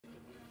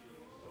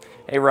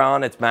Hey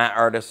Ron, it's Matt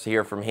Artus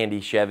here from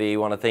Handy Chevy. I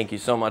want to thank you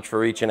so much for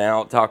reaching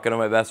out, talking to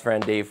my best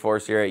friend Dave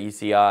Force here at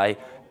ECI.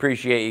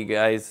 Appreciate you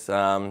guys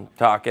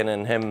talking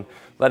and him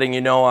letting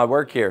you know I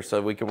work here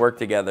so we can work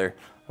together.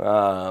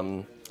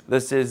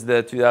 This is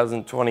the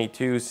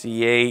 2022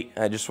 C8.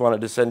 I just wanted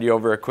to send you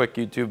over a quick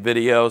YouTube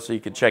video so you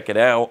could check it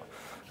out.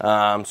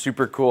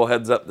 Super cool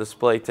heads-up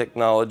display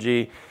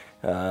technology.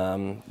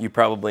 You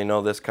probably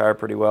know this car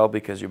pretty well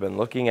because you've been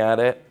looking at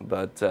it,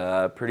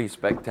 but pretty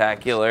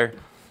spectacular.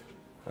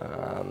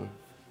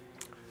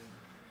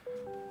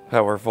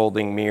 Power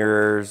folding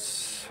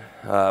mirrors,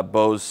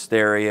 Bose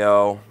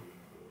stereo.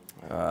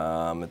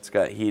 It's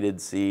got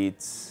heated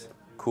seats,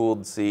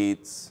 cooled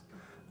seats.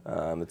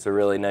 It's a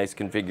really nice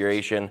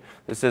configuration.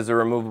 This is a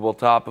removable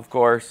top, of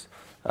course,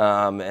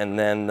 and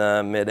then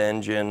the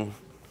mid-engine.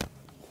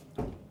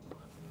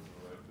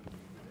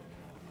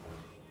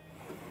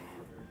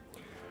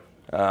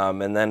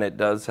 And then it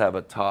does have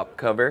a top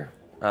cover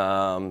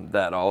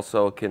that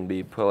also can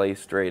be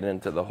placed straight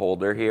into the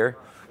holder here.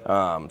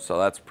 So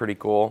that's pretty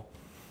cool.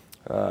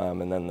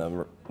 And then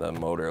the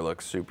motor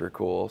looks super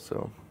cool.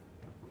 So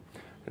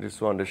I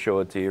just wanted to show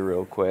it to you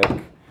real quick.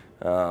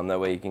 That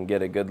way you can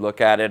get a good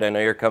look at it. I know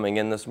you're coming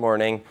in this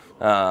morning,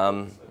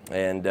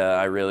 and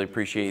I really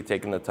appreciate you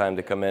taking the time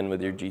to come in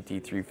with your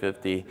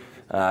GT350.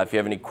 If you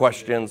have any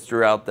questions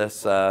throughout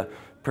this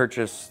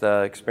purchase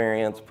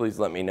experience, please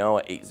let me know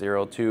at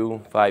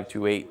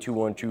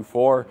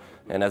 802-528-2124.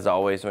 And as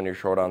always, when you're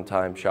short on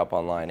time, shop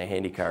online at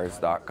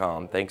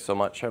handycars.com. Thanks so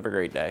much. Have a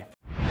great day.